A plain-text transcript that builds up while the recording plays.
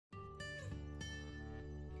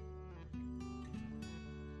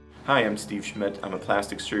Hi, I'm Steve Schmidt. I'm a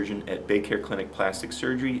plastic surgeon at BayCare Clinic Plastic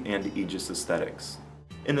Surgery and Aegis Aesthetics.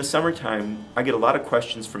 In the summertime, I get a lot of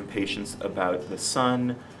questions from patients about the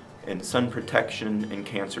sun and sun protection and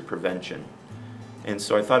cancer prevention. And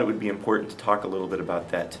so I thought it would be important to talk a little bit about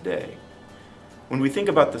that today. When we think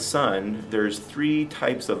about the sun, there's three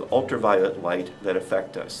types of ultraviolet light that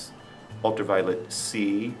affect us. Ultraviolet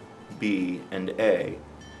C, B, and A.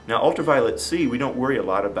 Now ultraviolet C we don't worry a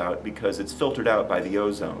lot about because it's filtered out by the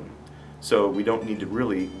ozone, so we don't need to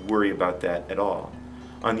really worry about that at all.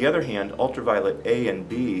 On the other hand, ultraviolet A and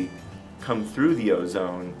B come through the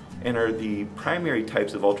ozone and are the primary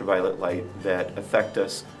types of ultraviolet light that affect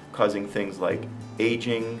us, causing things like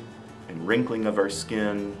aging and wrinkling of our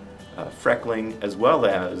skin, freckling, as well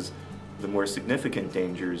as the more significant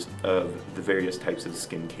dangers of the various types of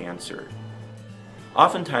skin cancer.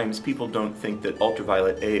 Oftentimes people don't think that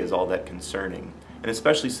ultraviolet A is all that concerning, and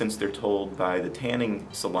especially since they're told by the tanning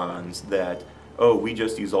salons that, oh, we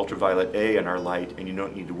just use ultraviolet A in our light and you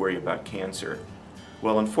don't need to worry about cancer.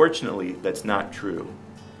 Well, unfortunately, that's not true.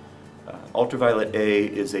 Ultraviolet A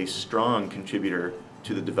is a strong contributor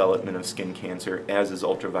to the development of skin cancer, as is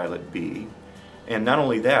ultraviolet B. And not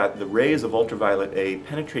only that, the rays of ultraviolet A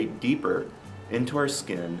penetrate deeper into our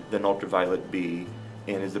skin than ultraviolet B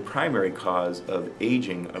and is the primary cause of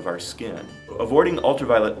aging of our skin. Avoiding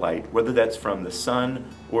ultraviolet light, whether that's from the sun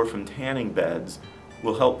or from tanning beds,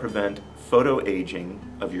 will help prevent photoaging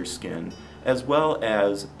of your skin as well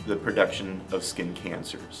as the production of skin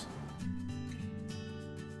cancers.